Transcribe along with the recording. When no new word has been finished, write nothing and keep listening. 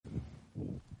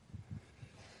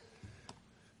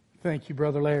Thank you,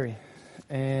 Brother Larry.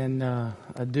 And I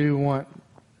do want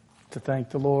to thank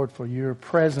the Lord for your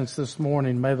presence this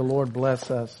morning. May the Lord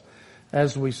bless us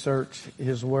as we search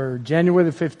His Word. January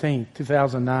the 15th,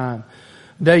 2009.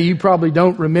 A day you probably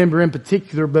don't remember in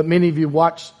particular, but many of you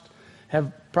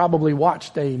have probably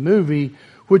watched a movie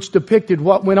which depicted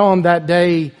what went on that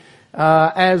day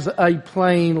as a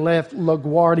plane left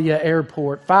LaGuardia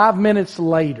Airport. 5 minutes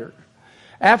later,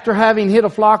 after having hit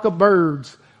a flock of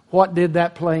birds, what did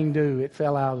that plane do? It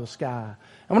fell out of the sky.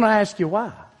 I'm going to ask you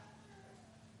why.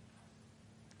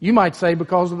 You might say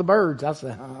because of the birds. I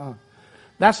say,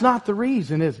 That's not the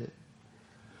reason, is it?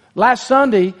 Last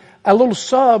Sunday, a little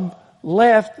sub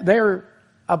left there,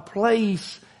 a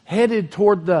place headed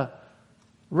toward the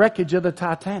wreckage of the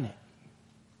Titanic.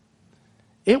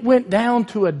 It went down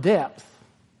to a depth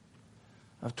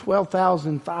of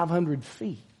 12,500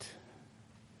 feet.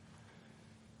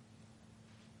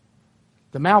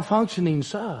 The malfunctioning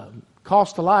sub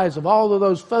cost the lives of all of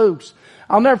those folks.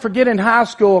 I'll never forget in high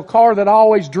school a car that I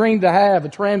always dreamed to have, a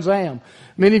Trans Am.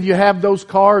 Many of you have those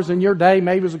cars in your day.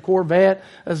 Maybe it was a Corvette,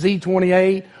 a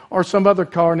Z28, or some other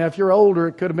car. Now, if you're older,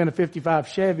 it could have been a 55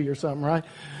 Chevy or something, right?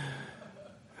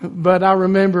 But I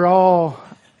remember all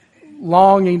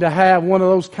longing to have one of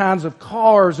those kinds of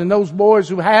cars and those boys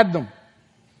who had them.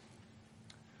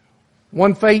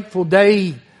 One fateful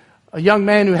day, a young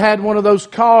man who had one of those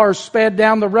cars sped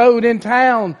down the road in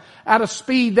town at a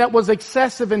speed that was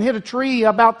excessive and hit a tree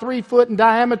about 3 foot in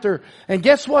diameter. And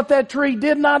guess what that tree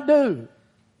did not do?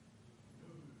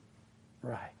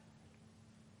 Right.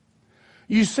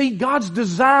 You see, God's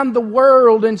designed the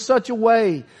world in such a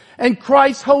way, and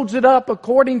Christ holds it up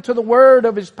according to the word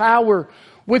of His power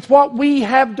with what we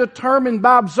have determined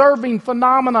by observing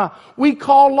phenomena we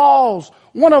call laws.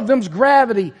 One of them's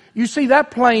gravity. You see,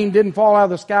 that plane didn't fall out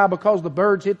of the sky because the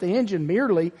birds hit the engine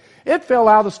merely. It fell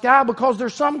out of the sky because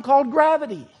there's something called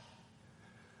gravity.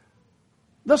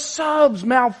 The sub's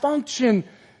malfunction,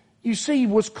 you see,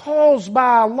 was caused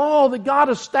by a law that God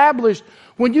established.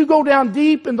 When you go down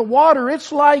deep in the water,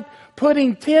 it's like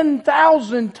putting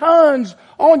 10,000 tons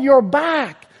on your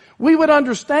back. We would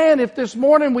understand if this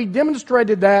morning we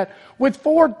demonstrated that with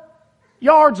 4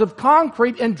 yards of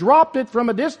concrete and dropped it from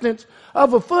a distance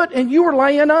of a foot and you were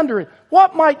laying under it.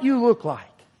 What might you look like?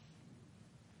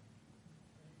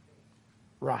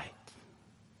 Right.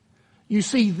 You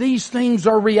see, these things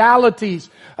are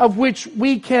realities of which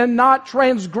we cannot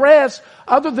transgress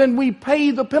other than we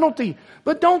pay the penalty.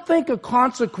 But don't think of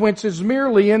consequences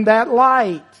merely in that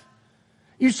light.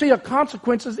 You see, a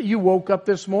consequence is that you woke up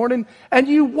this morning and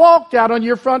you walked out on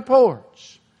your front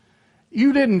porch.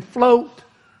 You didn't float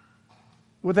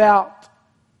without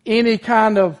any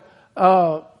kind of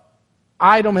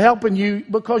item helping you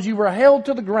because you were held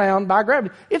to the ground by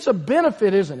gravity. It's a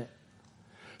benefit, isn't it?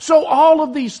 So all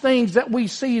of these things that we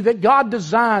see that God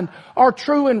designed are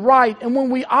true and right. And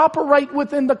when we operate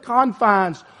within the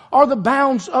confines or the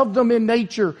bounds of them in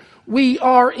nature, we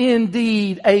are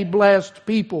indeed a blessed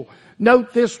people.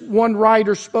 Note this, one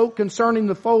writer spoke concerning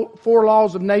the 4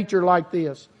 laws of nature like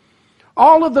this.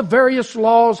 All of the various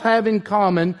laws have in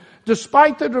common,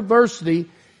 despite their diversity,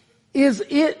 is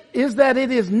that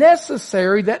it is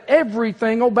necessary that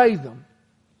everything obey them.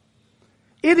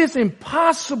 It is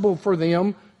impossible for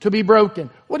them to be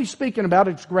broken. What he's speaking about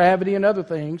is gravity and other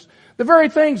things. The very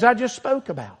things I just spoke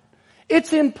about.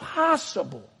 It's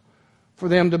impossible for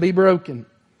them to be broken.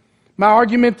 My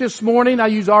argument this morning, I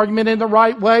use argument in the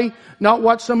right way, not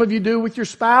what some of you do with your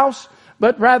spouse,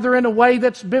 but rather in a way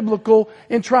that's biblical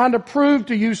in trying to prove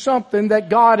to you something that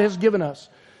God has given us.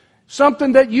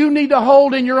 Something that you need to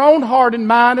hold in your own heart and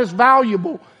mind as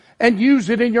valuable and use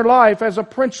it in your life as a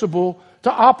principle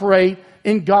to operate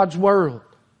in God's world.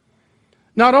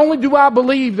 Not only do I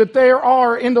believe that there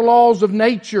are in the laws of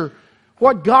nature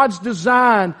what God's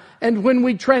designed, and when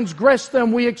we transgress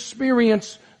them, we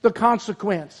experience the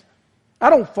consequence. I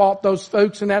don't fault those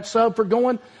folks in that sub for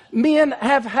going. Men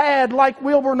have had, like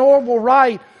Wilbur Norval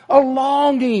write, a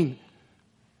longing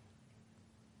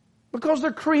because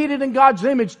they're created in God's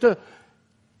image to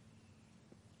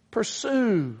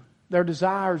pursue their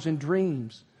desires and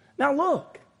dreams. Now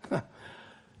look,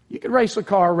 you can race a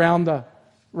car around the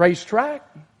racetrack.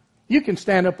 You can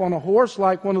stand up on a horse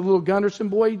like one of the little Gunderson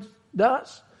boys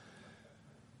does.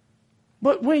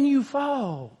 But when you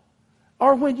fall,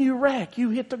 or when you wreck,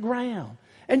 you hit the ground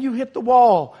and you hit the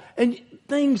wall and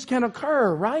things can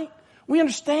occur, right? We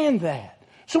understand that.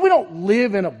 So we don't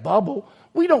live in a bubble.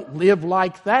 We don't live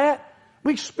like that.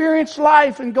 We experience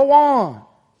life and go on.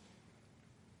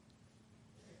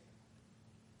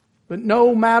 But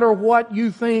no matter what you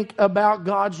think about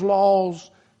God's laws,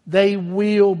 they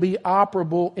will be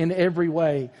operable in every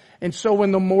way. And so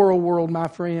in the moral world, my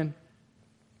friend,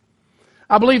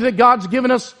 I believe that God's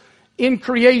given us in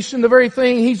creation the very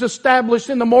thing He's established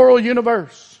in the moral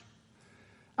universe.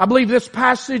 I believe this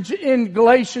passage in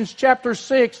Galatians chapter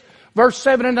 6, verse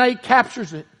 7 and 8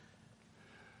 captures it.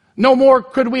 No more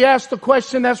could we ask the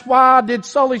question, that's why did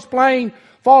Sully's plane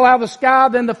fall out of the sky,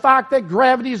 than the fact that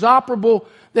gravity is operable,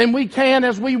 than we can,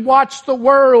 as we watch the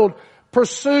world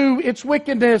pursue its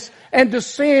wickedness and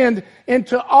descend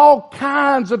into all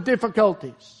kinds of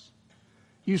difficulties.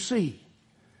 You see,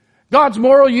 God's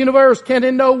moral universe can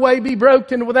in no way be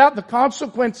broken without the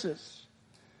consequences.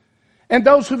 And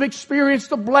those who've experienced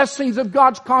the blessings of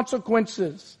God's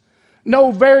consequences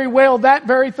know very well that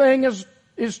very thing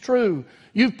is true.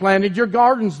 You've planted your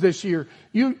gardens this year.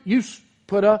 You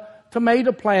put a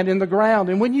tomato plant in the ground.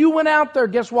 And when you went out there,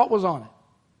 guess what was on it?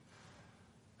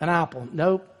 An apple.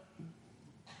 Nope.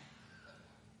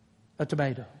 A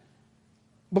tomato.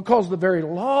 Because the very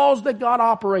laws that God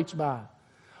operates by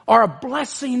are a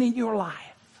blessing in your life.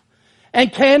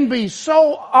 And can be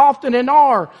so often and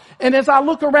are. And as I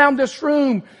look around this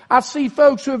room, I see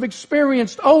folks who have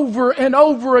experienced over and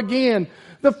over again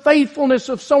the faithfulness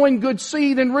of sowing good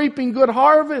seed and reaping good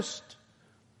harvest.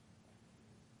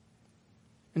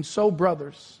 And so,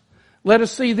 brothers, let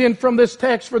us see then from this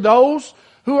text for those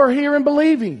who are here and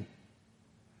believing.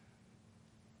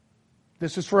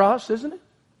 This is for us, isn't it?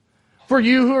 For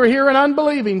you who are here and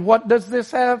unbelieving, what does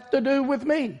this have to do with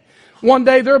me? One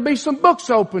day there'll be some books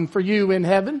open for you in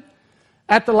heaven.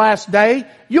 At the last day,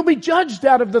 you'll be judged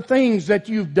out of the things that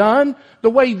you've done, the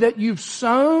way that you've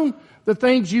sown, the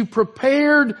things you've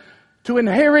prepared to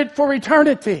inherit for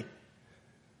eternity.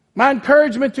 My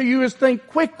encouragement to you is think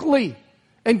quickly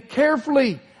and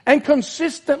carefully and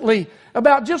consistently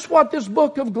about just what this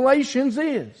book of Galatians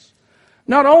is.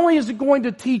 Not only is it going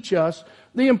to teach us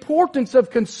the importance of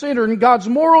considering God's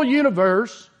moral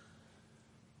universe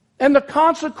and the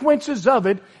consequences of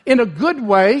it in a good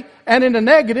way and in a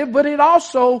negative, but it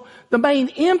also, the main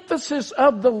emphasis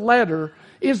of the letter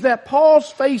is that Paul's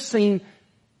facing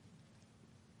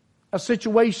a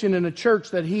situation in a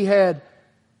church that he had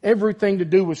everything to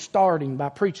do with starting by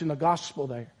preaching the gospel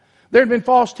there. There had been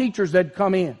false teachers that had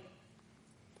come in.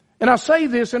 And I say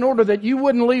this in order that you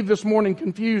wouldn't leave this morning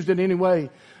confused in any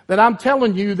way, that I'm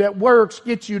telling you that works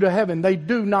get you to heaven. They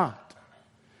do not.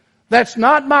 That's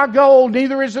not my goal,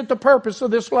 neither is it the purpose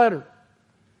of this letter.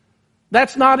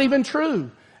 That's not even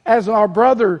true. As our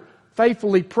brother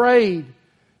faithfully prayed,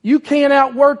 you can't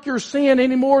outwork your sin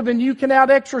any more than you can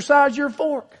out-exercise your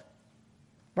fork.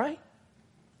 Right?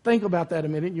 Think about that a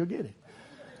minute and you'll get it.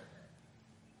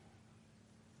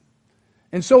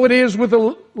 And so it is with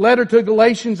the letter to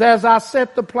Galatians. As I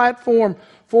set the platform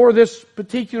for this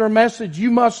particular message,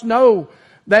 you must know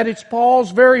that it's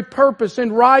Paul's very purpose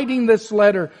in writing this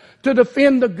letter to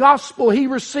defend the gospel he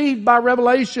received by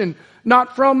revelation,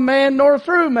 not from man nor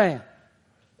through man,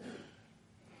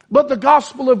 but the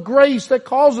gospel of grace that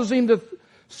causes him to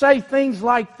say things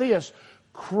like this: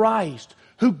 Christ,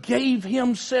 who gave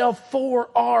Himself for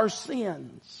our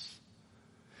sins.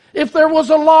 If there was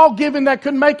a law given that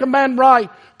could make a man right,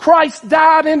 Christ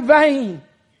died in vain.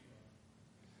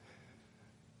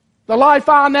 The life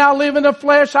I now live in the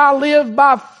flesh, I live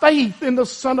by faith in the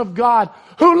Son of God,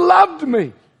 who loved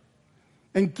me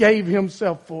and gave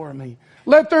Himself for me.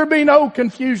 Let there be no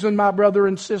confusion, my brother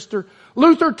and sister.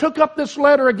 Luther took up this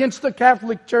letter against the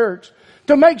Catholic Church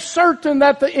to make certain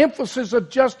that the emphasis of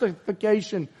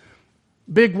justification,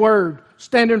 big word,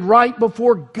 standing right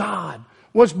before God,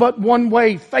 was but one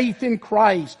way, faith in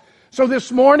Christ. So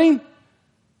this morning,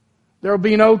 there will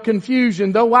be no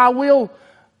confusion, though I will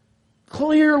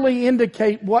clearly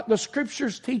indicate what the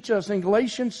Scriptures teach us in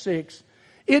Galatians 6.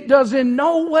 It does in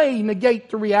no way negate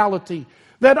the reality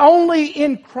that only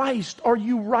in Christ are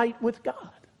you right with God.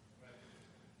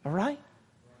 All right?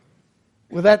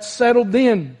 Well, that's settled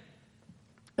then.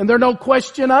 And there's no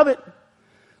question of it.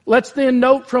 Let's then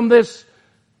note from this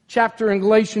chapter in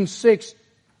Galatians 6,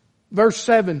 verse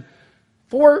 7,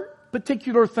 4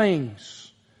 particular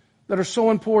things that are so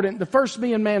important. The first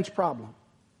being man's problem.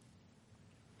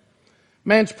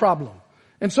 Man's problem.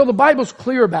 And so the Bible's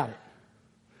clear about it.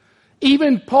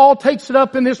 Even Paul takes it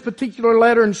up in this particular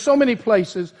letter in so many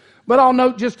places, but I'll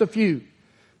note just a few.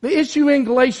 The issue in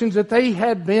Galatians that they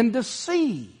had been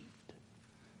deceived.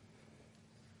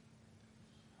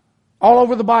 All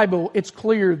over the Bible, it's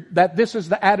clear that this is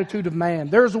the attitude of man.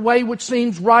 There's a way which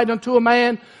seems right unto a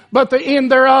man, but the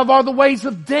end thereof are the ways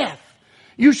of death.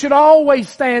 You should always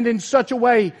stand in such a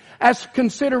way as to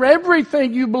consider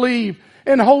everything you believe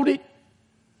and hold it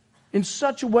in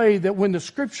such a way that when the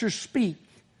Scriptures speak,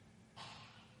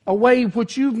 a way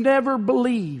which you've never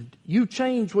believed. You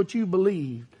change what you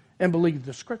believed and believe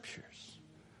the Scriptures.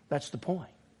 That's the point.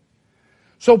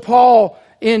 So Paul,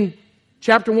 in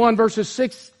chapter 1, verses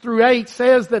 6 through 8,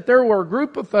 says that there were a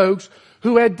group of folks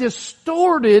who had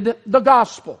distorted the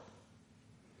gospel.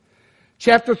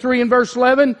 Chapter 3 and verse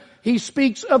 11, he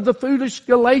speaks of the foolish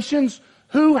Galatians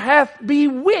who hath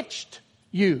bewitched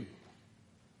you.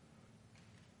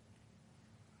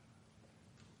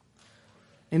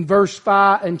 In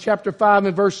chapter 5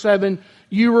 and verse 7,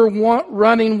 you were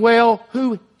running well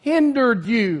who hindered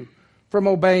you from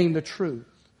obeying the truth.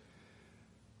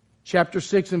 Chapter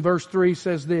 6 and verse 3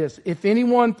 says this, if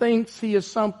anyone thinks he is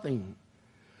something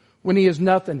when he is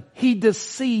nothing, he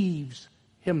deceives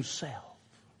himself.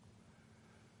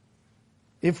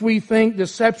 If we think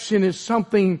deception is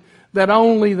something that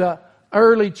only the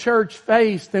early church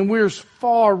faced, then we're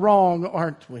far wrong,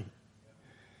 aren't we?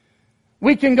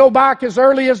 We can go back as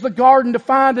early as the garden to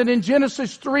find that in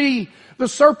Genesis 3, the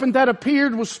serpent that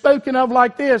appeared was spoken of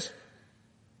like this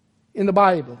in the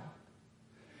Bible.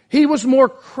 He was more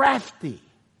crafty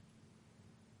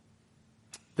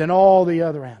than all the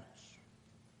other animals.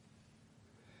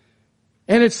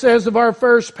 And it says of our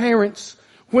first parents,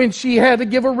 when she had to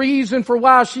give a reason for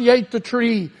why she ate the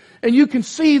tree. And you can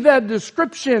see that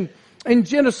description in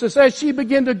Genesis as she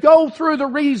began to go through the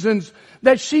reasons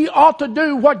that she ought to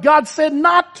do what God said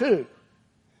not to.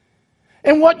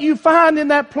 And what you find in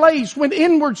that place, when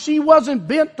inward she wasn't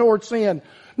bent toward sin,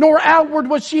 nor outward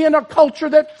was she in a culture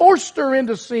that forced her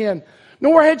into sin,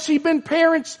 nor had she been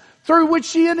parents through which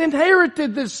she had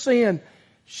inherited this sin.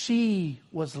 She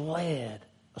was led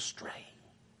astray.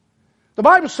 The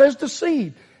Bible says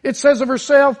deceived. It says of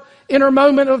herself in her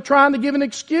moment of trying to give an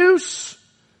excuse,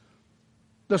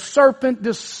 the serpent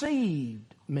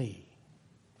deceived me.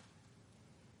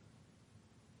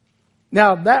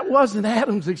 Now, that wasn't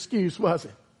Adam's excuse, was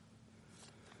it?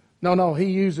 No, he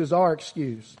uses our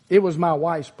excuse. It was my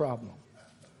wife's problem.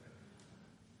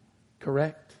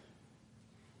 Correct?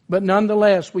 But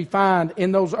nonetheless, we find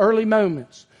in those early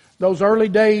moments, those early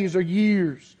days or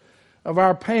years of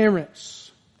our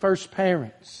parents, first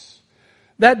parents,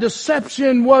 that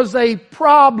deception was a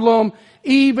problem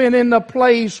even in the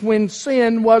place when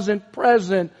sin wasn't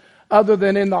present other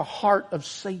than in the heart of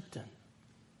Satan.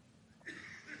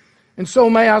 And so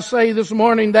may I say this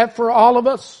morning that for all of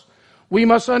us, we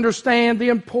must understand the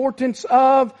importance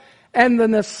of and the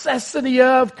necessity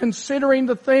of considering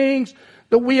the things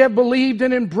that we have believed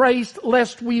and embraced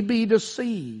lest we be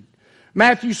deceived.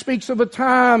 Matthew speaks of a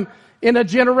time in a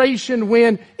generation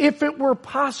when, if it were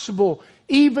possible,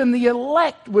 even the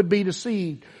elect would be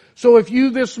deceived. So if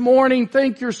you this morning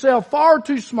think yourself far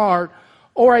too smart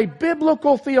or a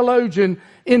biblical theologian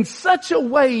in such a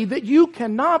way that you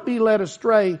cannot be led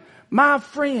astray, my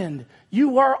friend,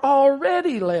 you are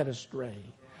already led astray.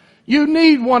 You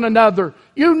need one another.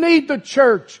 You need the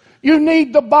church. You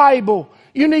need the Bible.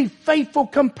 You need faithful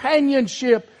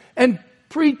companionship and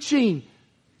preaching.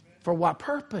 For what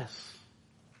purpose?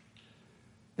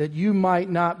 That you might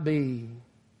not be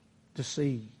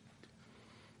deceived.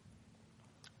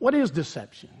 What is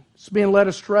deception? It's being led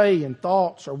astray in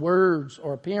thoughts or words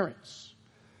or appearance.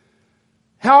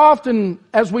 How often,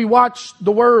 as we watch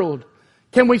the world,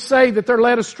 can we say that they're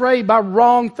led astray by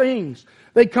wrong things?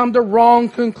 They come to wrong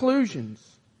conclusions.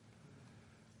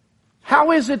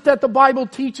 How is it that the Bible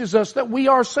teaches us that we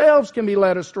ourselves can be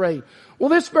led astray? Well,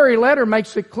 this very letter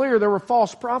makes it clear there were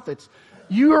false prophets.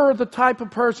 You are the type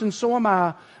of person, so am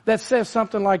I, that says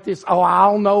something like this, oh,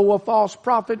 I'll know a false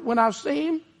prophet when I see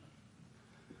him.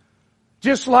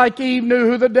 Just like Eve knew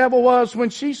who the devil was when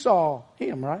she saw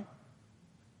him, right?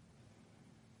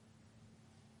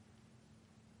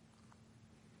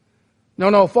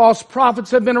 No, false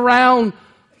prophets have been around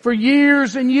for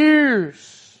years and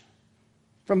years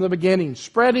from the beginning,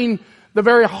 spreading the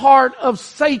very heart of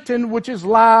Satan, which is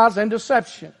lies and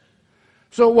deception.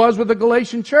 So it was with the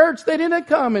Galatian church. They didn't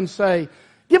come and say,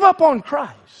 give up on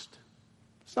Christ.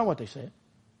 That's not what they said.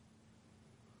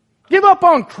 Give up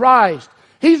on Christ.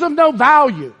 He's of no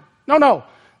value. No.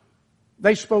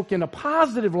 They spoke in a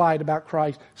positive light about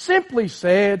Christ. Simply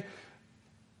said,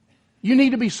 you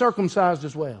need to be circumcised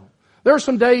as well. There are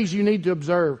some days you need to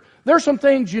observe. There are some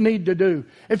things you need to do.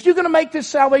 If you're going to make this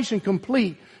salvation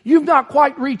complete, you've not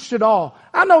quite reached it all.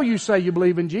 I know you say you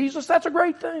believe in Jesus. That's a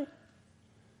great thing.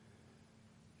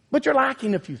 But you're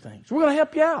lacking a few things. We're going to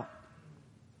help you out.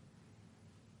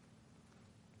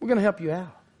 We're going to help you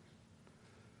out.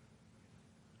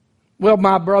 Well,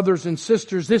 my brothers and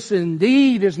sisters, this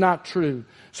indeed is not true.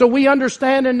 So we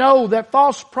understand and know that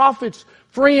false prophets,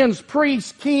 friends,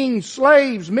 priests, kings,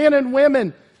 slaves, men and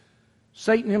women,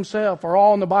 Satan himself are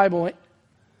all in the Bible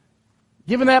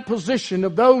given that position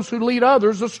of those who lead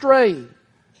others astray.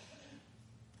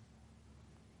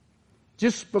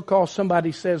 Just because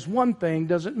somebody says one thing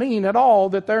doesn't mean at all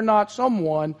that they're not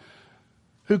someone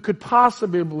who could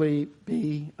possibly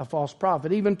be a false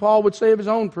prophet. Even Paul would say of his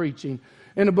own preaching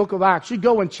in the book of Acts, you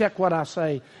go and check what I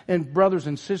say. And brothers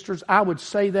and sisters, I would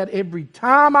say that every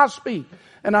time I speak,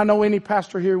 and I know any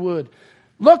pastor here would.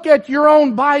 Look at your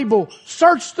own Bible.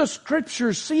 Search the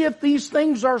Scriptures. See if these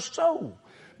things are so.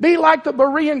 Be like the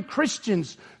Berean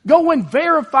Christians. Go and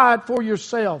verify it for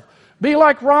yourself. Be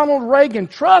like Ronald Reagan.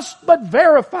 Trust but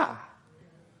verify.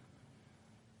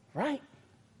 Right?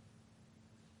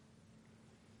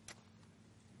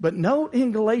 But note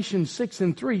in Galatians 6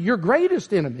 and 3, your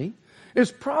greatest enemy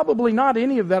is probably not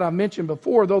any of that I mentioned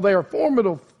before, though they are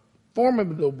formidable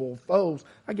foes.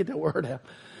 I get that word out.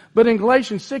 But in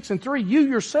Galatians 6 and 3, you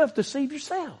yourself deceive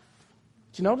yourself.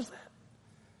 Did you notice that?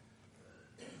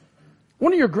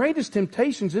 One of your greatest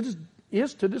temptations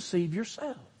is to deceive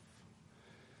yourself.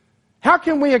 How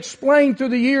can we explain through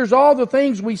the years all the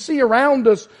things we see around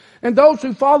us and those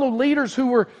who follow leaders who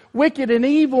were wicked and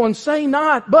evil and say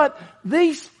not, but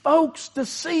these folks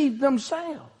deceive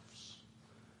themselves?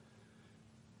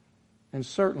 And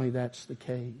certainly that's the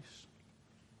case.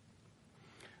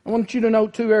 I want you to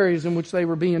note two areas in which they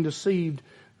were being deceived,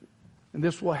 and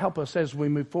this will help us as we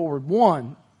move forward.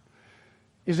 One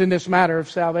is in this matter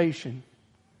of salvation.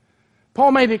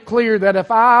 Paul made it clear that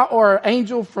if I or an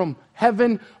angel from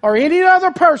heaven or any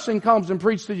other person comes and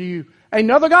preaches to you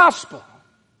another gospel,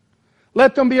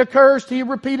 let them be accursed. He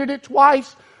repeated it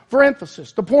twice for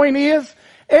emphasis. The point is,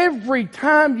 every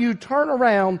time you turn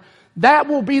around, that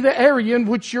will be the area in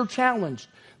which you're challenged.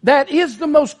 That is the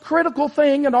most critical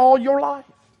thing in all your life.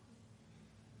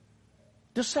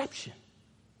 Deception.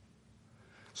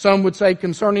 Some would say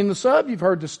concerning the sub, you've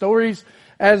heard the stories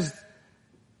as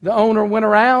the owner went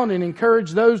around and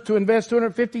encouraged those to invest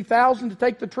 $250,000 to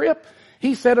take the trip.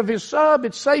 He said of his sub,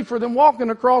 it's safer than walking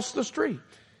across the street.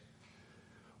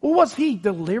 Well, was he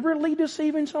deliberately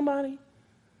deceiving somebody?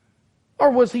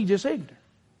 Or was he just ignorant?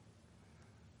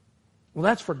 Well,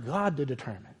 that's for God to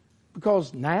determine.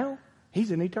 Because now,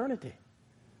 he's in eternity.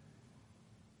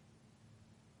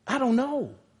 I don't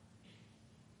know.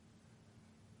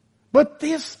 But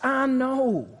this I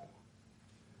know.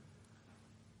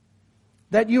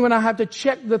 That you and I have to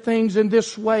check the things in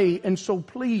this way. And so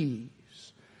please,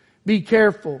 be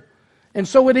careful. And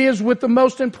so it is with the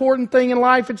most important thing in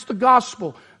life. It's the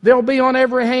gospel. There'll be on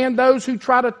every hand those who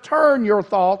try to turn your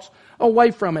thoughts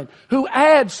away from it. Who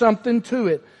add something to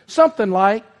it. Something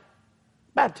like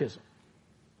baptism.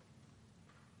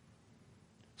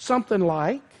 Something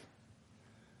like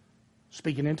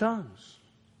speaking in tongues.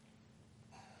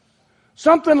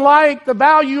 Something like the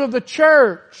value of the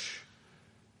church,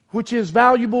 which is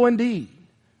valuable indeed.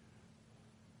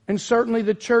 And certainly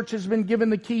the church has been given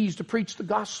the keys to preach the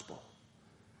gospel.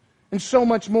 And so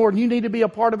much more. And you need to be a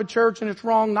part of a church, and it's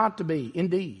wrong not to be,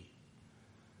 indeed.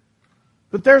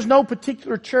 But there's no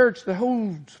particular church that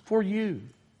holds for you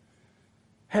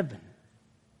heaven.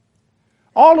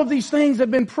 All of these things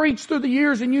have been preached through the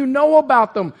years, and you know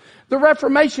about them. The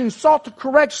Reformation sought to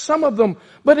correct some of them,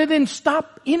 but it didn't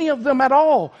stop any of them at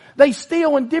all. They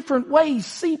still, in different ways,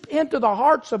 seep into the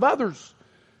hearts of others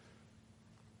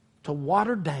to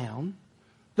water down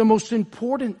the most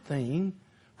important thing,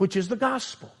 which is the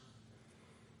gospel.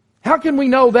 How can we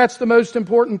know that's the most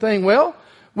important thing? Well,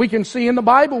 we can see in the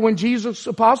Bible when Jesus'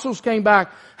 apostles came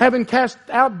back, having cast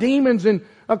out demons and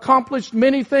accomplished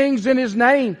many things in His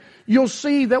name, you'll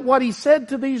see that what He said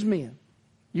to these men,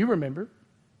 you remember,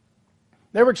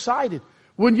 they were excited.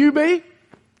 Wouldn't you be?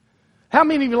 How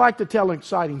many of you like to tell an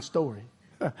exciting story?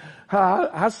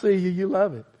 I see you. You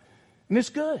love it. And it's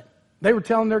good. They were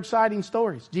telling their exciting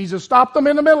stories. Jesus stopped them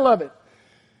in the middle of it.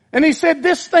 And He said,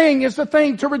 this thing is the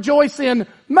thing to rejoice in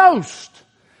most.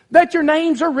 That your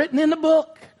names are written in the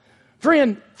book.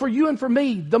 Friend, for you and for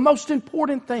me, the most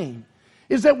important thing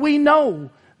is that we know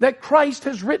that Christ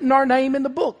has written our name in the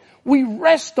book. We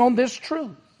rest on this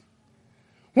truth.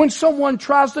 When someone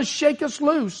tries to shake us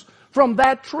loose from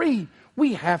that tree,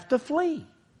 we have to flee.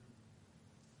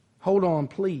 Hold on,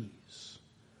 please,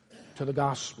 to the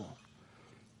gospel.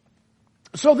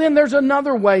 So then there's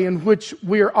another way in which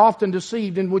we are often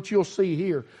deceived, in which you'll see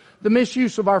here. The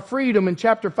misuse of our freedom in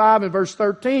chapter 5 and verse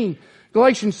 13.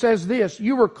 Galatians says this,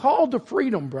 you were called to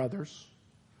freedom, brothers.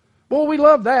 Boy, we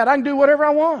love that. I can do whatever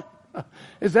I want.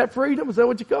 Is that freedom? Is that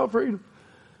what you call freedom?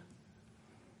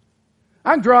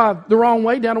 I can drive the wrong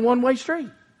way down a one-way street.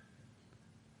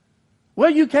 Well,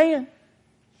 you can.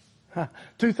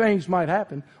 Two things might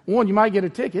happen. One, you might get a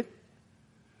ticket.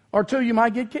 Or two, you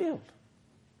might get killed.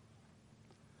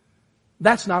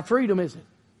 That's not freedom, is it?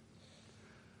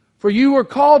 For you are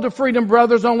called to freedom,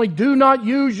 brothers, only do not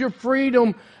use your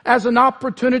freedom as an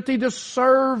opportunity to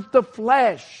serve the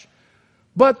flesh,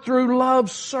 but through love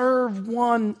serve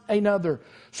one another.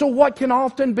 So what can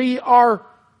often be our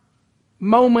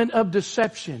moment of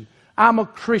deception? I'm a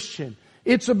Christian.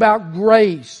 It's about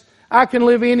grace. I can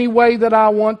live any way that I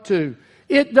want to.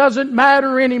 It doesn't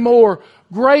matter anymore.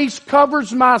 Grace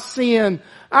covers my sin.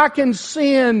 I can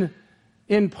sin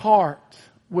in part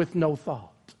with no thought.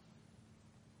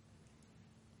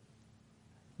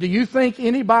 Do you think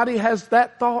anybody has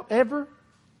that thought ever?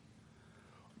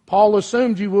 Paul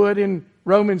assumed you would in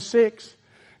Romans 6.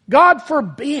 God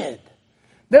forbid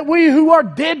that we who are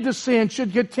dead to sin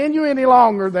should continue any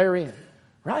longer therein.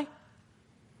 Right?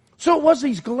 So it was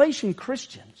these Galatian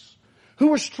Christians who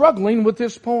were struggling with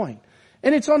this point.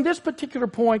 And it's on this particular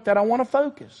point that I want to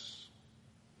focus.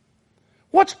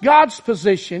 What's God's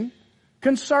position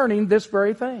concerning this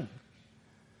very thing?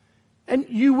 And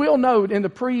you will note in the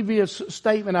previous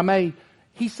statement I made,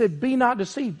 he said, be not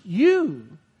deceived.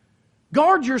 You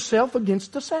guard yourself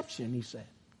against deception, he said.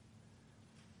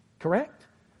 Correct?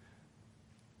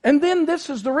 And then this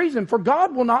is the reason, for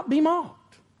God will not be mocked.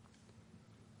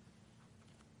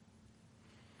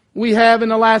 We have in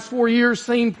the last 4 years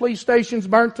seen police stations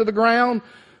burnt to the ground,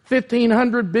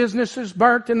 1,500 businesses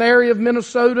burnt in the area of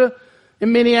Minnesota,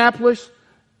 in Minneapolis,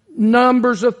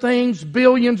 numbers of things,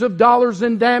 billions of dollars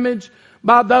in damage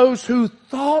by those who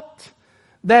thought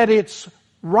that it's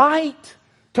right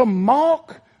to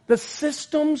mock the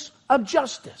systems of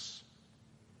justice.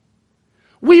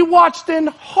 We watched in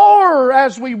horror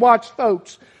as we watched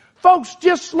folks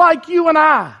just like you and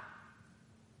I,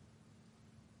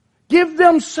 give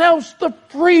themselves the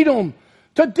freedom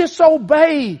to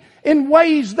disobey in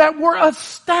ways that were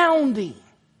astounding.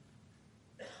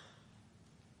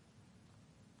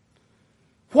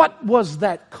 What was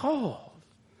that called?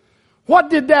 What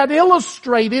did that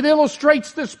illustrate? It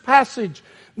illustrates this passage.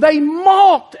 They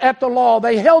mocked at the law.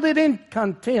 They held it in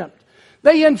contempt.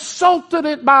 They insulted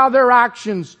it by their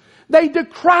actions. They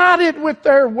decried it with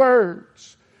their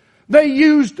words. They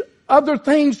used other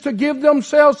things to give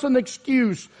themselves an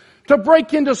excuse to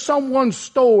break into someone's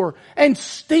store and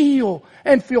steal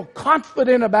and feel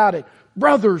confident about it.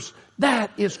 Brothers,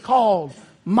 that is called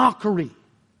mockery.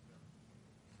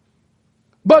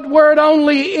 But were it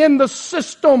only in the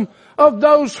system of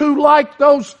those who, like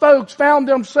those folks, found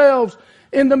themselves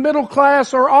in the middle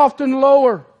class or often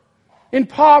lower,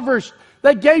 impoverished,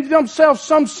 they gave themselves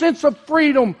some sense of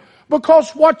freedom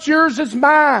because what's yours is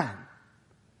mine.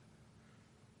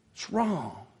 It's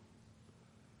wrong.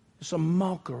 It's a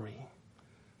mockery.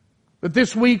 But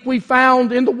this week we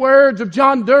found in the words of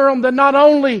John Durham that not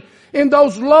only in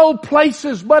those low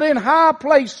places but in high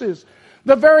places,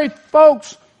 the very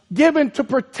folks given to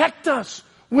protect us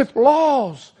with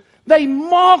laws, they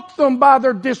mock them by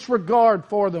their disregard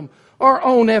for them, our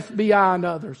own FBI and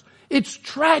others. It's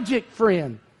tragic,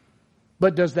 friend.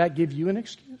 But does that give you an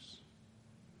excuse?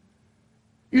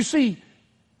 You see,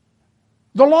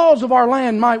 the laws of our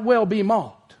land might well be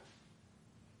mocked.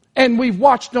 And we've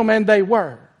watched them and they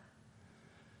were.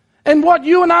 And what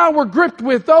you and I were gripped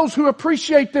with, those who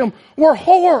appreciate them, were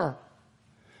horror.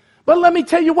 But let me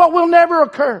tell you what will never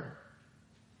occur.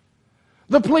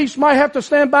 The police might have to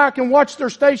stand back and watch their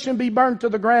station be burned to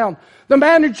the ground. The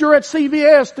manager at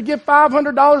CVS to get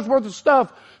 $500 worth of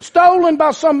stuff stolen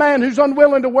by some man who's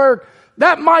unwilling to work.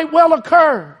 That might well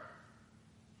occur.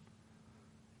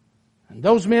 And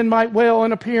those men might well,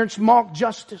 in appearance, mock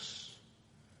justice.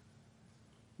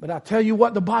 But I tell you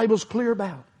what the Bible's clear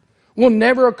about. Will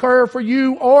never occur for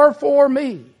you or for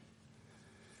me.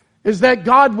 Is that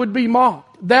God would be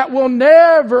mocked. That will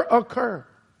never occur.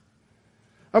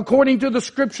 According to the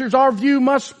Scriptures, our view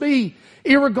must be,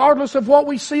 irregardless of what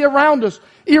we see around us,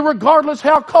 irregardless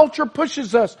how culture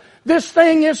pushes us, this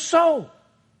thing is so.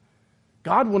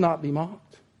 God will not be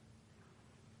mocked.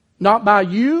 Not by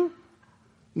you,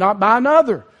 not by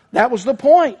another. That was the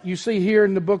point you see here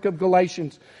in the book of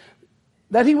Galatians,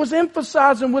 that he was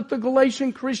emphasizing with the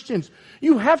Galatian Christians.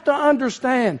 You have to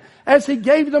understand, as he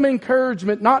gave them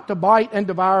encouragement not to bite and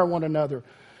devour one another.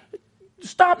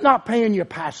 Stop not paying your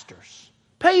pastors.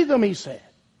 Pay them, he said.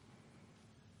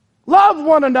 Love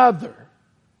one another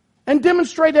and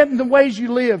demonstrate it in the ways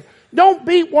you live. Don't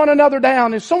beat one another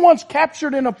down. If someone's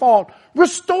captured in a fault,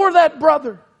 restore that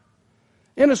brother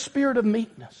in a spirit of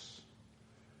meekness.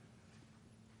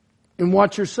 And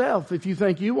watch yourself if you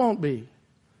think you won't be.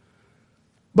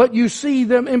 But you see,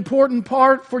 the important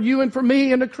part for you and for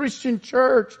me in the Christian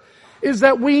church is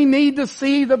that we need to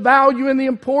see the value and the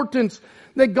importance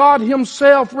that God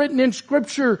himself, written in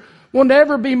Scripture, will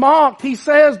never be mocked. He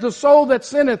says, the soul that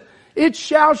sinneth, it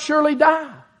shall surely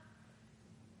die.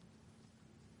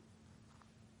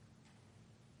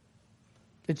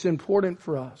 It's important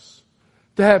for us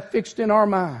to have fixed in our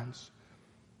minds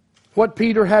what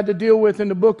Peter had to deal with in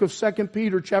the book of 2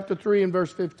 Peter chapter 3 and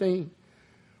verse 15.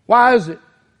 Why is it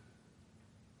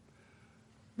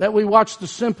that we watch the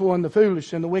simple and the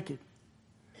foolish and the wicked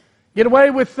get away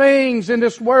with things in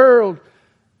this world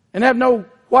and have no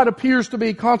what appears to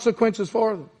be consequences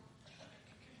for them?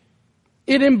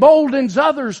 It emboldens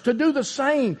others to do the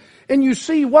same. And you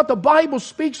see what the Bible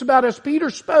speaks about as Peter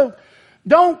spoke.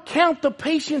 Don't count the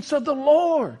patience of the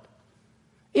Lord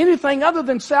anything other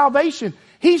than salvation.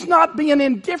 He's not being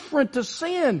indifferent to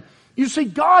sin. You see,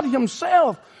 God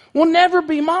Himself will never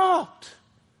be mocked.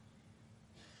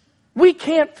 We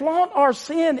can't flaunt our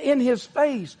sin in His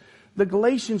face. The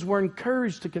Galatians were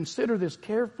encouraged to consider this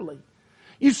carefully.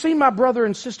 You see, my brother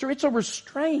and sister, it's a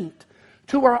restraint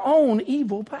to our own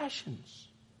evil passions.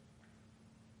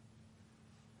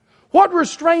 What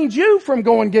restrains you from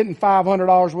going and getting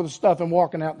 $500 worth of stuff and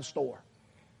walking out the store?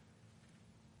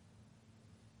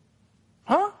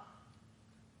 Huh?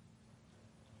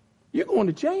 You're going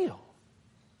to jail.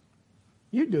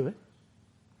 You do it.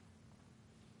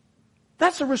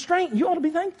 That's a restraint. You ought to be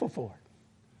thankful for it.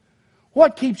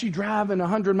 What keeps you driving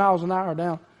 100 miles an hour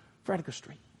down Frederick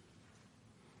Street?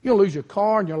 You'll lose your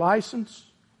car and your license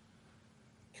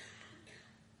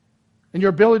and your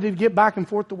ability to get back and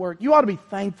forth to work. You ought to be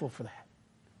thankful for that.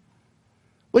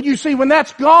 But you see, when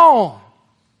that's gone,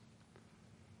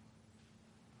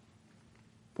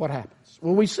 what happens?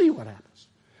 Well, we see what happens.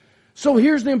 So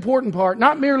here's the important part.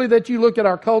 Not merely that you look at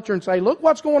our culture and say, look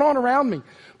what's going on around me.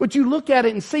 But you look at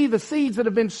it and see the seeds that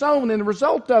have been sown and the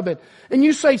result of it. And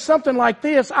you say something like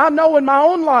this, I know in my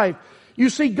own life, you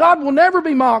see, God will never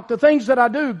be mocked, the things that I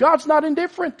do. God's not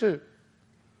indifferent to.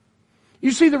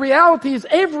 You see, the reality is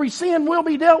every sin will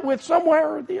be dealt with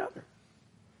somewhere or the other.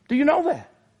 Do you know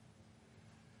that?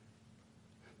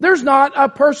 There's not a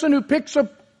person who picks a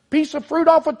piece of fruit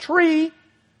off a tree,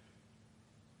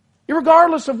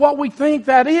 regardless of what we think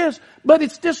that is, but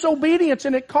it's disobedience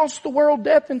and it costs the world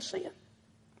death and sin.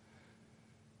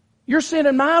 Your sin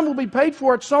and mine will be paid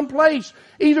for at some place,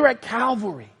 either at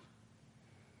Calvary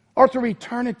or through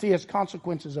eternity as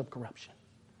consequences of corruption.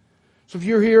 So if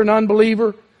you're here an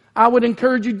unbeliever, I would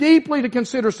encourage you deeply to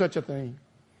consider such a thing.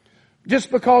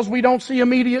 Just because we don't see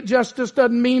immediate justice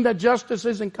doesn't mean that justice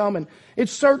isn't coming. It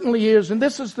certainly is. And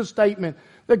this is the statement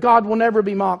that God will never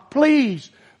be mocked.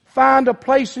 Please find a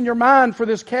place in your mind for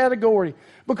this category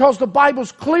because the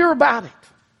Bible's clear about it.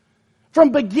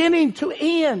 From beginning to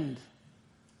end.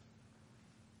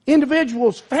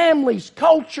 Individuals, families,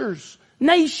 cultures,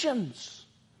 nations.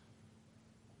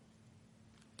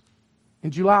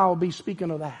 In July, I'll be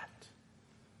speaking of that.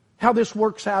 How this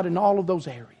works out in all of those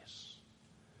areas.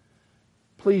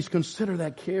 Please consider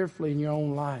that carefully in your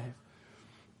own life.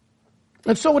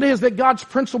 And so it is that God's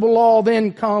principal law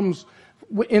then comes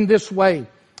in this way.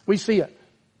 We see it.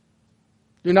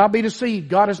 Do not be deceived.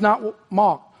 God is not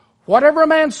mocked. Whatever a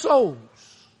man sows.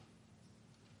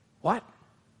 What?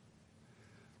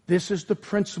 This is the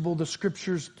principle the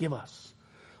Scriptures give us.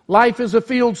 Life is a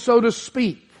field, so to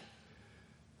speak.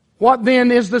 What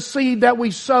then is the seed that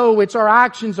we sow? It's our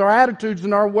actions, our attitudes,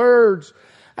 and our words.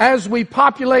 As we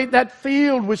populate that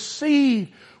field with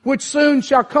seed, which soon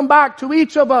shall come back to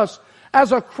each of us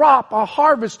as a crop, a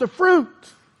harvest, a fruit,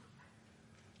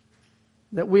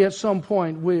 that we at some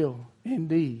point will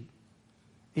indeed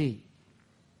eat.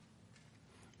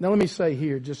 Now let me say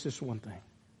here just this one thing.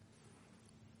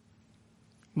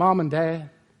 Mom and Dad,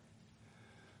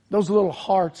 those little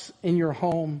hearts in your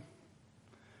home,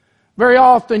 very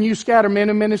often you scatter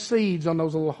many, many seeds on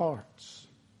those little hearts.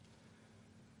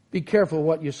 Be careful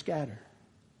what you scatter.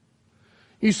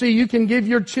 You see, you can give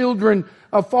your children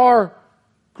a far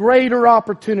greater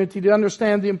opportunity to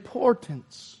understand the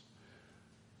importance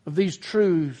of these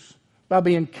truths by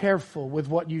being careful with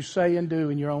what you say and do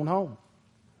in your own home.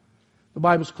 The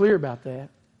Bible's clear about that.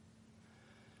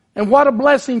 And what a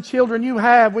blessing, children, you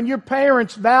have when your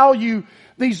parents value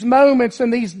these moments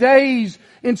and these days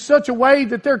in such a way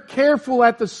that they're careful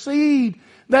at the seed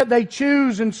that they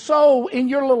choose and sow in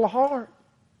your little heart.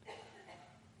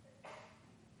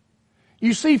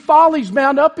 You see, folly's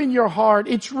bound up in your heart.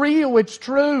 It's real. It's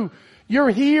true. You're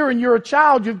here and you're a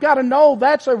child. You've got to know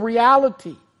that's a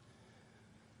reality.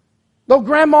 Though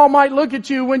grandma might look at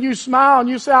you when you smile and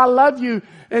you say, I love you,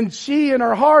 and she in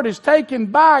her heart is taken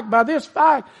back by this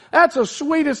fact, that's the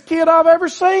sweetest kid I've ever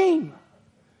seen.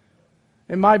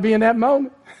 It might be in that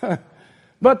moment.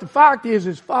 But the fact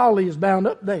is folly is bound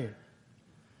up there.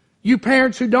 You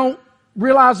parents who don't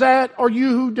realize that, or you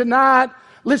who deny it,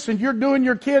 listen, you're doing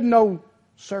your kid no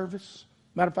service.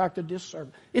 Matter of fact, a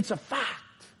disservice. It's a fact.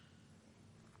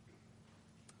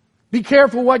 Be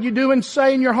careful what you do and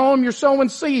say in your home. You're sowing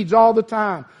seeds all the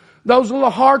time. Those little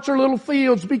hearts are little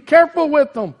fields. Be careful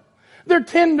with them. They're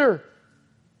tender.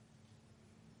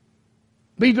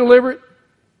 Be deliberate.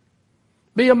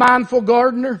 Be a mindful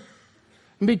gardener.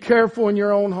 And be careful in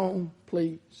your own home,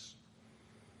 please.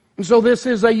 And so this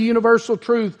is a universal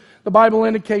truth. The Bible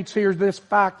indicates here this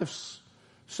fact of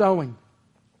sowing.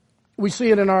 We see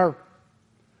it in our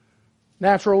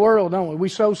natural world, don't we? We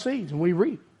sow seeds and we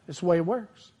reap. That's the way it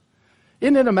works.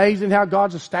 Isn't it amazing how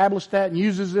God's established that and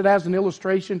uses it as an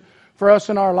illustration for us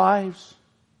in our lives?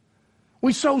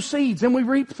 We sow seeds and we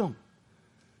reap them.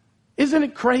 Isn't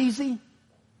it crazy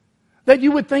that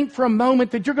you would think for a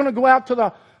moment that you're going to go out to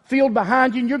the field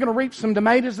behind you and you're going to reap some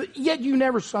tomatoes, yet you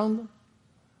never sown them?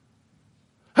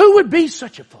 Who would be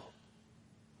such a fool?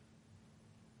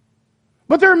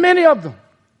 But there are many of them.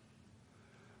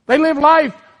 They live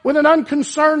life with an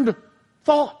unconcerned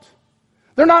thought.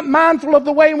 They're not mindful of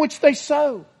the way in which they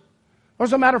sow. Or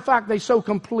as a matter of fact, they sow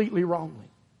completely wrongly.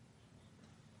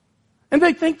 And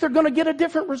they think they're going to get a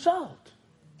different result.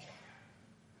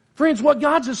 Friends, what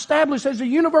God's established as a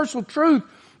universal truth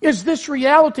is this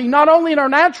reality, not only in our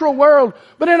natural world,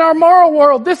 but in our moral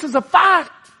world. This is a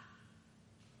fact.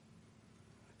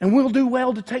 And we'll do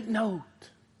well to take note.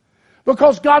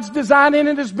 Because God's design in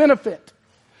it is benefit.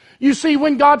 You see,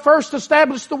 when God first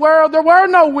established the world, there were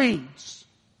no weeds.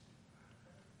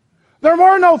 There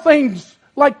were no things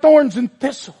like thorns and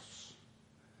thistles.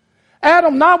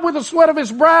 Adam, not with the sweat of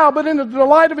his brow, but in the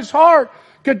delight of his heart,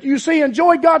 could, you see,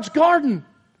 enjoy God's garden.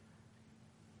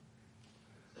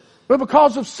 But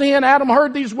because of sin, Adam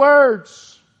heard these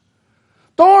words.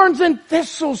 Thorns and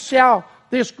thistles shall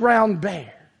this ground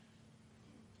bear.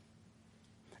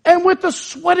 And with the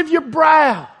sweat of your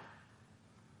brow,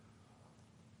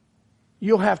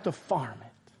 you'll have to farm it.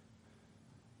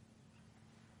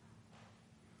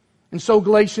 And so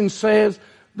Galatians says,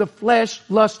 the flesh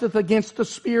lusteth against the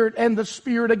spirit, and the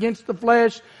spirit against the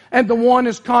flesh, and the one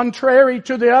is contrary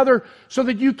to the other, so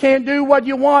that you can't do what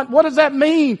you want. What does that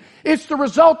mean? It's the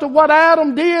result of what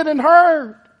Adam did and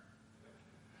heard.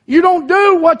 You don't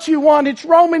do what you want. It's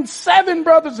Romans 7,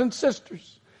 brothers and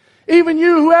sisters. Even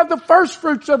you who have the first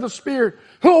fruits of the Spirit,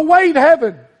 who await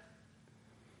heaven,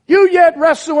 you yet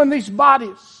wrestle in these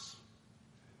bodies.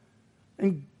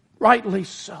 And rightly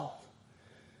so.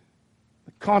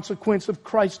 The consequence of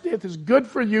Christ's death is good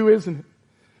for you, isn't it?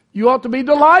 You ought to be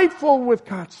delightful with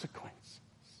consequences.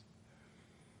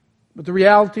 But the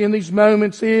reality in these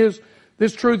moments is,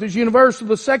 this truth is universal.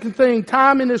 The second thing,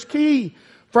 timing is key.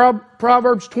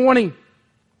 Proverbs 20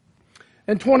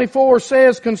 and 24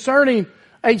 says concerning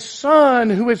a son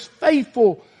who is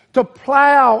faithful to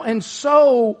plow and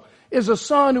sow is a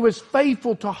son who is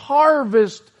faithful to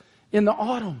harvest in the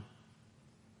autumn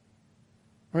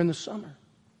or in the summer.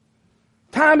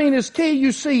 Timing is key.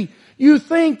 You see, you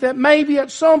think that maybe at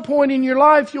some point in your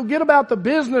life you'll get about the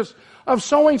business of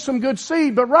sowing some good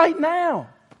seed, but right now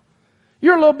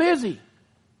you're a little busy.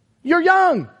 You're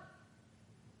young.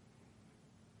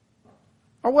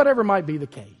 Or whatever might be the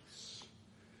case.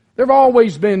 There have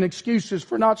always been excuses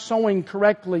for not sowing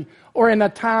correctly or in a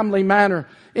timely manner.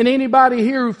 And anybody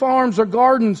here who farms or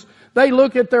gardens, they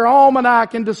look at their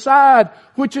almanac and decide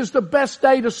which is the best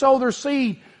day to sow their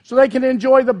seed so they can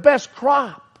enjoy the best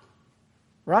crop.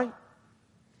 Right?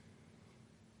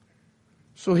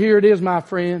 So here it is, my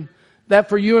friend, that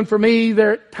for you and for me,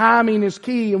 their timing is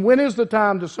key. And when is the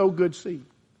time to sow good seed?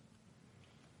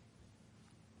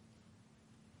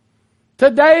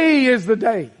 Today is the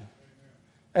day.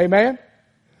 Amen?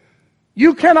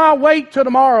 You cannot wait till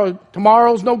tomorrow.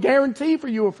 Tomorrow's no guarantee for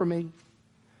you or for me.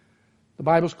 The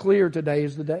Bible's clear. Today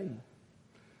is the day.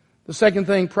 The second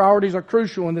thing, priorities are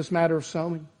crucial in this matter of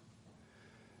sowing.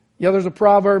 Yeah, there's a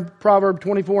proverb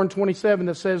 24 and 27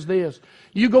 that says this.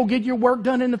 You go get your work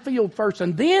done in the field first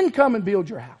and then come and build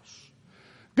your house.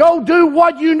 Go do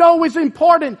what you know is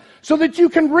important so that you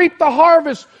can reap the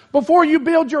harvest before you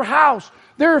build your house.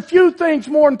 There are a few things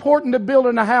more important than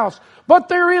building a house. But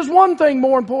there is one thing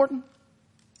more important.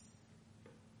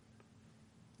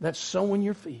 That's sowing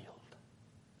your field.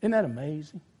 Isn't that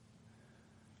amazing?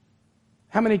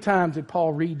 How many times did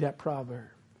Paul read that proverb?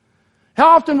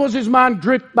 How often was his mind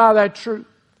gripped by that truth?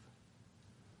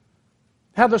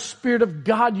 How the Spirit of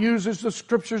God uses the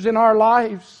Scriptures in our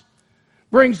lives.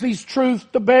 Brings these truths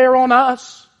to bear on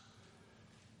us.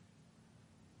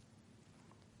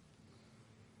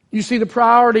 You see, the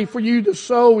priority for you to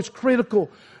sow is critical.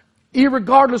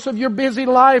 Irregardless of your busy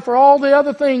life or all the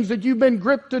other things that you've been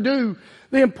gripped to do,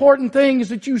 the important thing is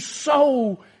that you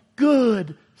sow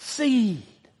good seed.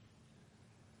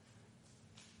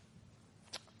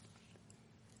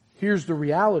 Here's the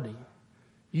reality.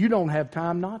 You don't have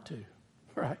time not to,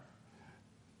 right?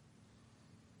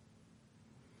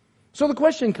 So the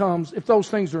question comes, if those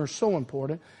things are so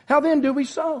important, how then do we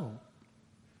sow?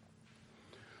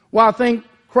 Well, I think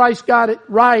Christ got it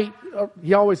right.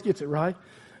 He always gets it right.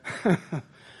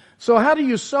 So how do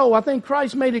you sow? I think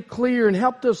Christ made it clear and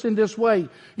helped us in this way.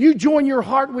 You join your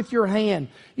heart with your hand.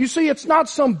 You see, it's not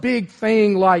some big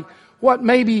thing like what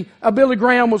maybe a Billy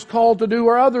Graham was called to do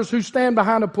or others who stand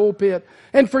behind a pulpit.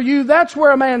 And for you, that's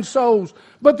where a man sows.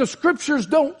 But the Scriptures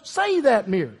don't say that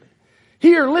merely.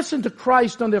 Here, listen to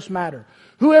Christ on this matter.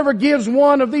 Whoever gives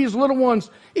one of these little ones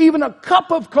even a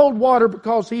cup of cold water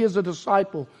because he is a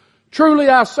disciple, truly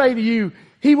I say to you,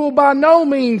 he will by no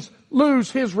means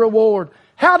lose his reward.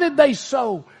 How did they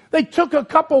sow? They took a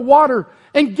cup of water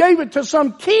and gave it to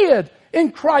some kid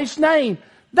in Christ's name.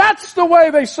 That's the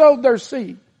way they sowed their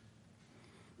seed.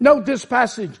 Note this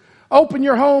passage. Open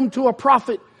your home to a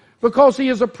prophet because he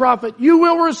is a prophet. You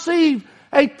will receive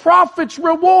a prophet's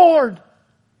reward.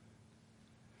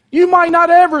 You might not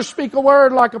ever speak a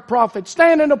word like a prophet.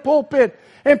 Stand in a pulpit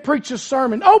and preach a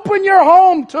sermon. Open your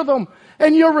home to them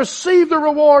and you'll receive the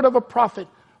reward of a prophet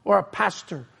or a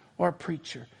pastor or a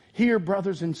preacher. Here,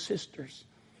 brothers and sisters,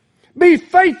 be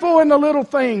faithful in the little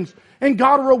things and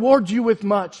God will reward you with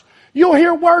much. You'll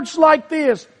hear words like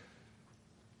this.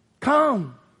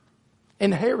 Come,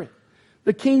 inherit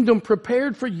the kingdom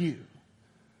prepared for you.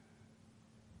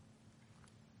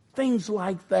 Things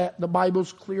like that the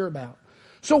Bible's clear about.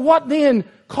 So what then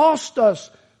cost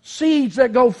us seeds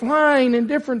that go flying in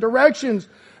different directions,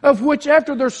 of which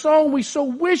after they're sown we so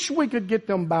wish we could get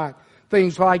them back?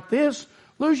 Things like this.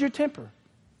 Lose your temper.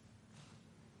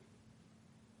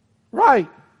 Right.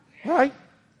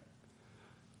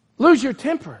 Lose your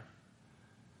temper.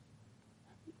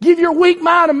 Give your weak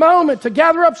mind a moment to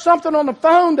gather up something on the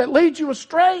phone that leads you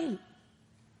astray.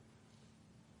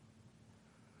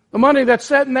 The money that's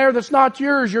sitting there that's not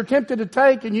yours, you're tempted to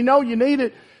take and you know you need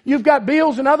it. You've got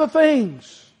bills and other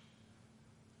things.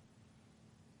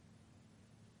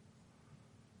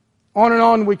 On and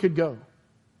on we could go.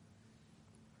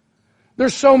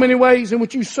 There's so many ways in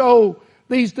which you sow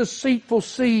these deceitful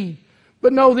seed.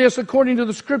 But know this, according to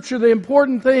the Scripture, the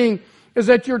important thing is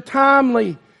that you're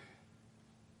timely.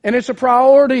 And it's a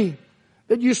priority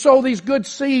that you sow these good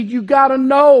seed. You got to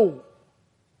know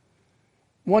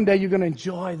one day you're going to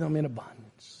enjoy them in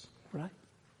abundance. Right?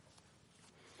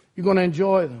 You're going to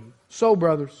enjoy them. So,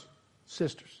 brothers,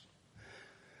 sisters,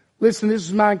 listen, this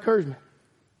is my encouragement.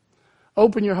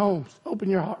 Open your homes. Open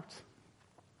your hearts.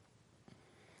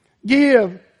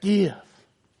 Give.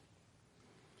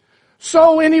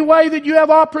 Sow any way that you have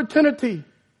opportunity.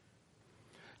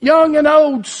 Young and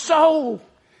old, sow.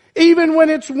 Even when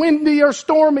it's windy or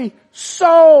stormy,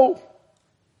 sow.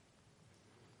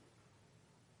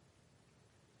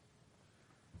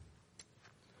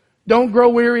 Don't grow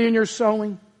weary in your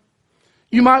sowing.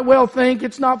 You might well think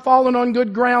it's not falling on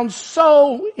good ground.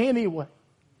 Sow anyway.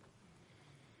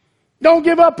 Don't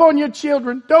give up on your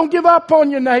children. Don't give up on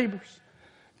your neighbors.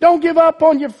 Don't give up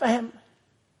on your family.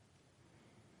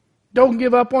 Don't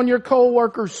give up on your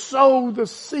co-workers. Sow the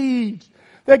seeds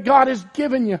that God has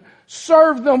given you.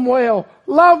 Serve them well.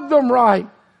 Love them right.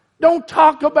 Don't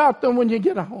talk about them when you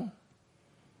get home.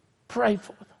 Pray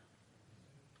for them.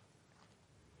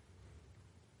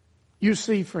 You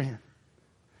see, friend,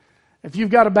 if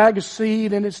you've got a bag of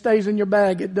seed and it stays in your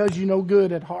bag, it does you no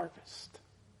good at harvest.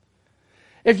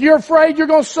 If you're afraid you're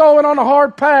going to sow it on a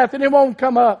hard path and it won't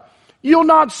come up, you'll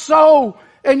not sow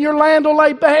and your land will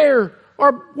lay bare,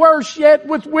 or worse yet,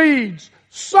 with weeds.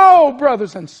 Sow,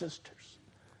 brothers and sisters.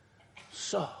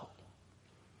 Sow.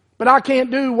 But I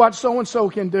can't do what so-and-so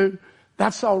can do.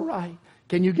 That's all right.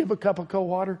 Can you give a cup of cold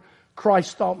water?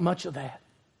 Christ thought much of that.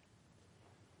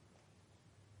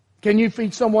 Can you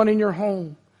feed someone in your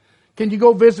home? Can you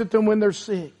go visit them when they're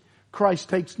sick? Christ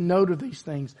takes note of these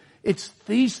things. It's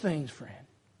these things, friend,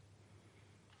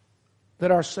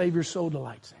 that our Savior so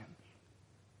delights in.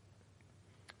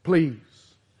 Please.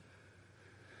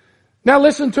 Now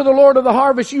listen to the Lord of the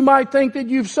harvest. You might think that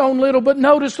you've sown little, but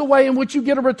notice the way in which you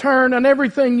get a return on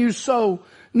everything you sow.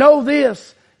 Know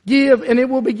this, give and it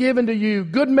will be given to you.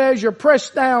 Good measure,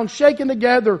 pressed down, shaken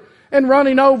together, and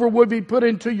running over will be put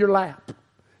into your lap.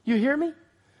 You hear me?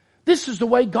 This is the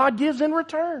way God gives in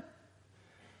return.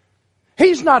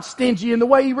 He's not stingy in the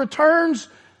way He returns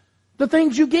the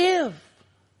things you give.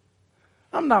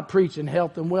 I'm not preaching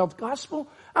health and wealth gospel.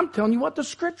 I'm telling you what the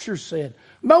Scriptures said.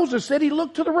 Moses said he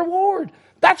looked to the reward.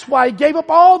 That's why he gave up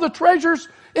all the treasures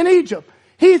in Egypt.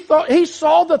 He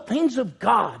saw the things of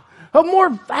God of more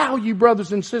value,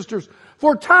 brothers and sisters,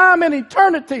 for time and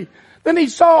eternity than he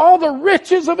saw all the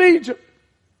riches of Egypt.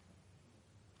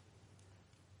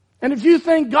 And if you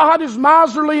think God is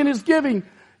miserly in His giving,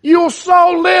 you'll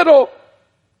sow little.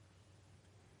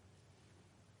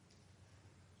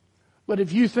 But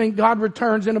if you think God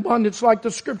returns in abundance like the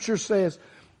Scripture says,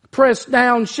 pressed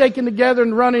down, shaken together,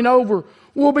 and running over,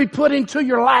 will be put into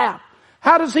your lap.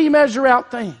 How does He measure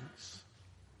out things?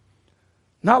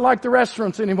 Not like the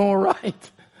restaurants anymore,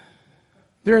 right?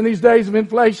 During these days of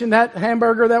inflation, that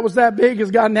hamburger that was that big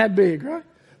has gotten that big, right?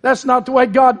 That's not the way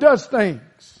God does things.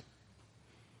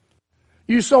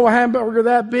 You sow a hamburger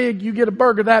that big, you get a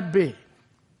burger that big.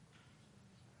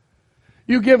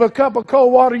 You give a cup of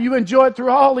cold water, you enjoy it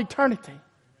through all eternity.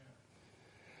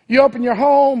 You open your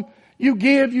home, you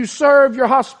give, you serve, you're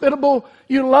hospitable,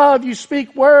 you love, you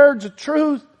speak words of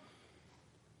truth.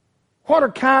 What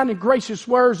are kind and gracious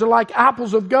words are like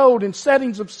apples of gold in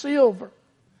settings of silver.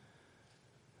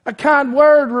 A kind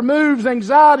word removes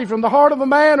anxiety from the heart of a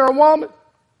man or a woman.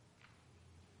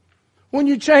 When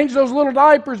you change those little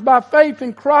diapers by faith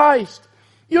in Christ,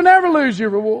 you'll never lose your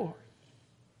reward.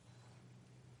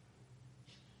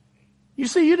 You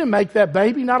see, you didn't make that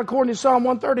baby, not according to Psalm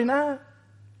 139.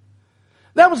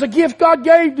 That was a gift God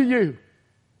gave to you,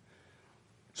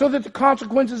 so that the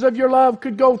consequences of your love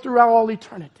could go throughout all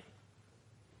eternity.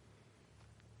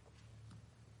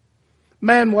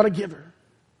 Man, what a giver,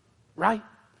 right?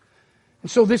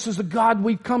 And so this is the God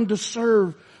we've come to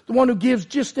serve, the one who gives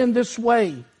just in this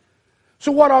way.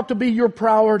 So what ought to be your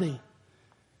priority?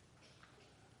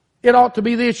 It ought to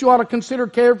be this. You ought to consider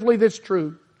carefully this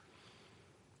truth.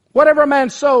 Whatever a man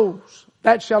sows,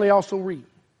 that shall he also reap.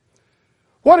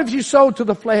 What if you sow to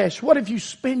the flesh? What if you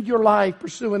spend your life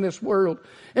pursuing this world?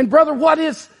 And brother, what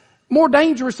is more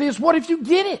dangerous is, what if you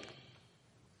get it?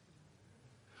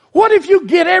 What if you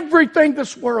get everything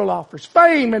this world offers?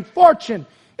 Fame and fortune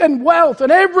and wealth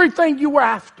and everything you were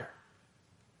after.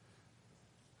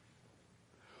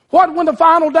 What when the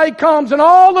final day comes and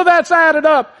all of that's added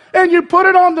up and you put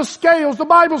it on the scales? The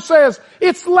Bible says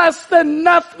it's less than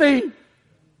nothing.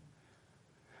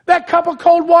 That cup of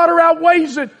cold water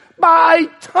outweighs it by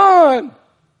a ton.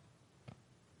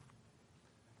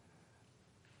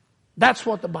 That's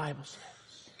what the Bible says.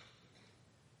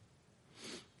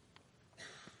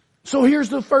 So here's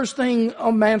the first thing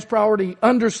on man's priority.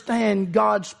 Understand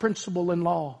God's principle and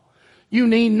law. You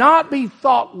need not be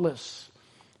thoughtless.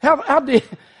 How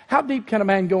deep can a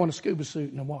man go in a scuba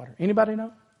suit in the water? Anybody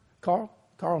know? Carl?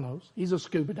 Carl knows. He's a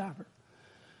scuba diver.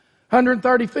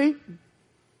 130 feet?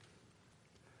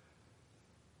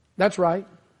 That's right.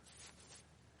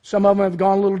 Some of them have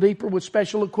gone a little deeper with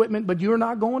special equipment, but you're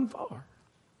not going far.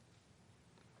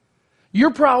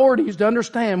 Your priority is to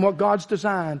understand what God's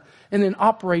designed and then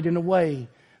operate in a way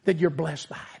that you're blessed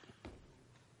by it.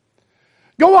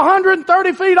 Go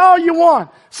 130 feet all you want.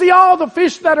 See all the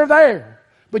fish that are there.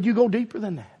 But you go deeper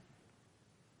than that.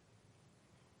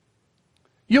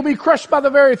 You'll be crushed by the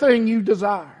very thing you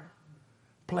desire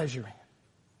pleasure in.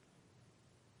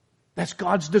 That's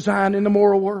God's design in the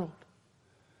moral world.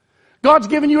 God's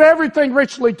given you everything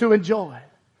richly to enjoy.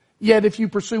 Yet if you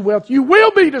pursue wealth, you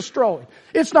will be destroyed.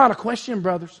 It's not a question,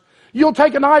 brothers. You'll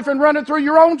take a knife and run it through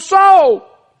your own soul.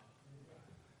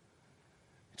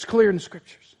 It's clear in the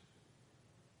Scriptures.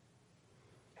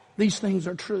 These things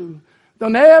are true. They'll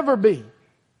never be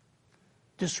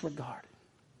disregarded.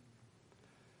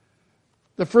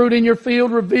 The fruit in your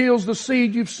field reveals the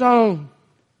seed you've sown.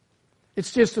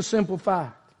 It's just a simple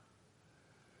fact.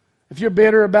 If you're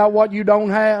bitter about what you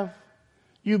don't have,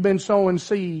 you've been sowing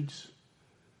seeds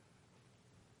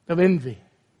of envy.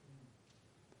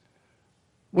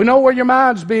 We know where your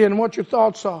mind's been and what your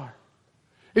thoughts are.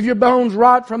 If your bones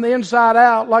rot from the inside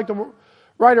out, like the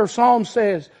writer of Psalms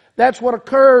says, that's what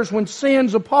occurs when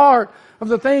sin's a part of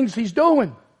the things he's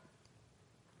doing.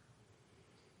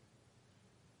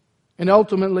 And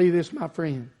ultimately this, my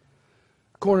friend,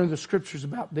 according to the Scriptures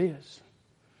about this,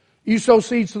 you sow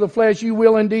seeds to the flesh, you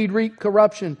will indeed reap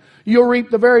corruption. You'll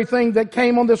reap the very thing that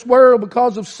came on this world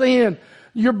because of sin.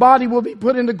 Your body will be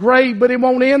put in the grave, but it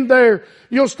won't end there.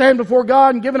 You'll stand before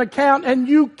God and give an account, and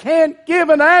you can't give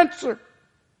an answer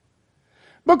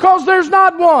because there's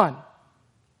not one.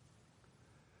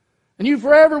 And you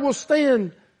forever will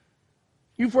spend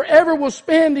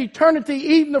eternity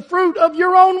eating the fruit of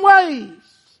your own ways.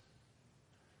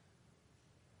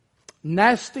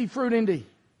 Nasty fruit indeed.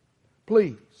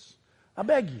 Please, I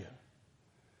beg you,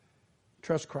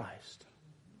 trust Christ.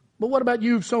 But what about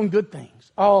you who've sown good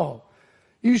things? Oh,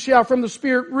 you shall from the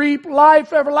Spirit reap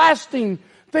life everlasting.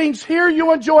 Things here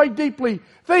you enjoy deeply.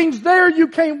 Things there you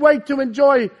can't wait to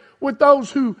enjoy with those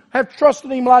who have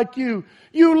trusted Him like you.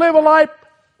 You live a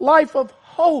life of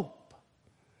hope.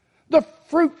 The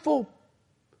fruitful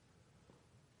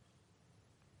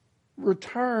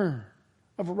return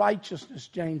of righteousness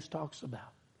James talks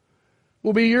about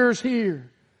will be yours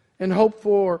here and hoped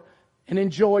for and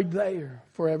enjoyed there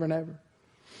forever and ever.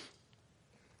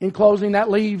 In closing,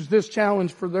 that leaves this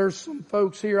challenge for there's some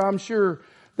folks here, I'm sure,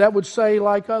 that would say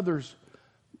like others,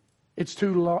 it's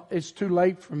too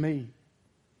late for me.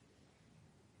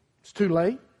 It's too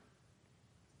late.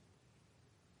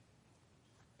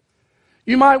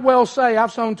 You might well say,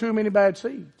 I've sown too many bad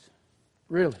seeds.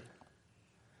 Really.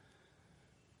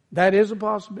 That is a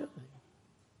possibility.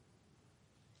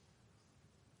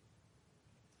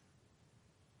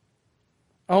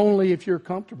 Only if you're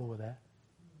comfortable with that.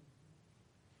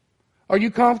 Are you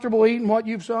comfortable eating what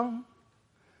you've sown?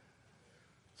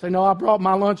 Say, no, I brought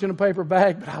my lunch in a paper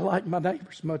bag, but I like my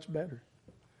neighbor's much better.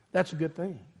 That's a good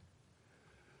thing.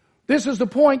 This is the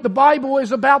point. The Bible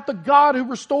is about the God who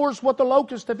restores what the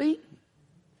locusts have eaten.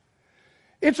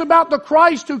 It's about the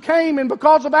Christ who came, and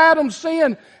because of Adam's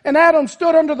sin, and Adam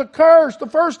stood under the curse, the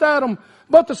first Adam,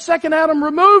 but the second Adam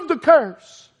removed the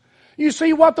curse. You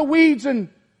see what the weeds and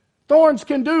thorns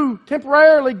can do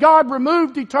temporarily, God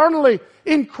removed eternally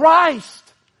in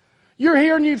Christ. You're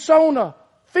here and you've sown a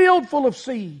field full of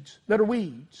seeds that are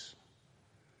weeds.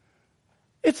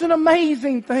 It's an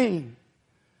amazing thing.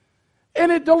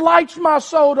 And it delights my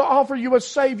soul to offer you a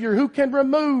Savior who can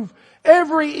remove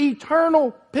every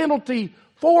eternal penalty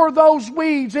for those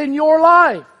weeds in your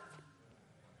life.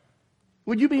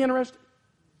 Would you be interested?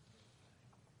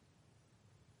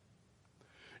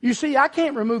 You see, I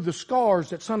can't remove the scars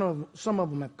that some of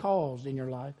them have caused in your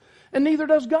life, and neither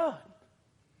does God.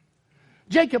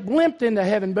 Jacob limped into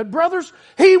heaven, but brothers,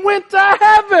 he went to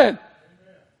heaven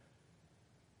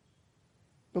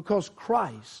because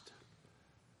Christ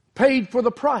paid for the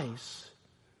price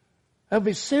of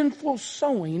His sinful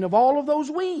sowing of all of those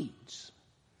weeds.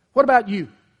 What about you?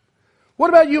 What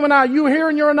about you and I? You here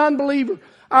and you're an unbeliever.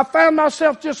 I found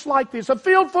myself just like this, a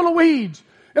field full of weeds,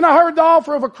 and I heard the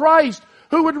offer of a Christ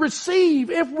who would receive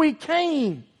if we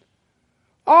came.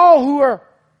 All who are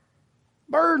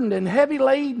burdened and heavy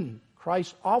laden,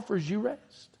 Christ offers you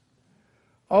rest.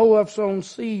 Oh, I've sown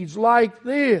seeds like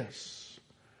this.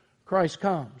 Christ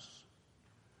comes.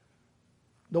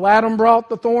 Though Adam brought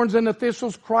the thorns and the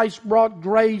thistles, Christ brought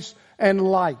grace and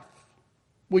life.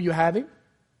 Will you have Him?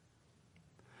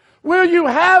 Will you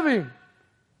have Him?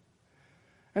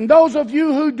 And those of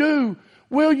you who do,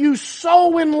 will you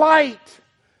sow in light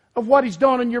of what He's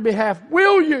done on your behalf?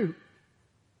 Will you?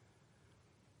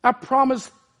 I promise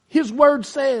His Word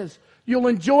says you'll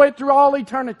enjoy it through all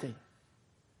eternity.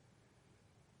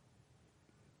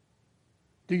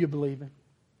 Do you believe it?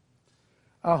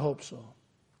 I hope so.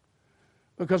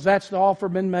 Because that's the offer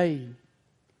been made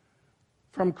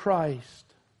from Christ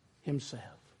Himself.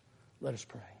 Let us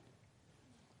pray.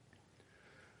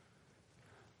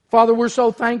 Father, we're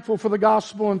so thankful for the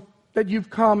gospel and that You've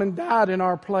come and died in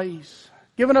our place,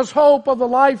 giving us hope of the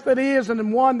life that is and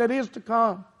in one that is to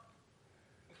come.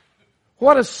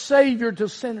 What a Savior to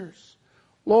sinners.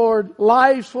 Lord,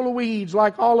 lives full of weeds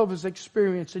like all of us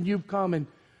experience, and You've come and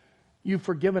You've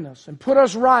forgiven us and put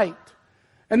us right.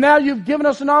 And now You've given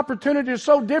us an opportunity to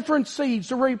sow different seeds,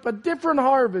 to reap a different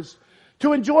harvest,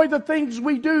 to enjoy the things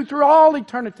we do through all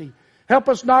eternity. Help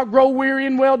us not grow weary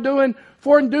in well-doing,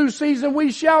 for in due season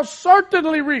we shall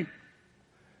certainly reap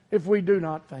if we do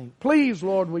not faint. Please,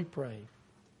 Lord, we pray.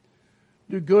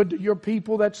 Do good to Your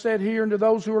people that sit here and to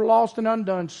those who are lost and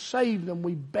undone. Save them,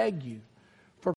 we beg You.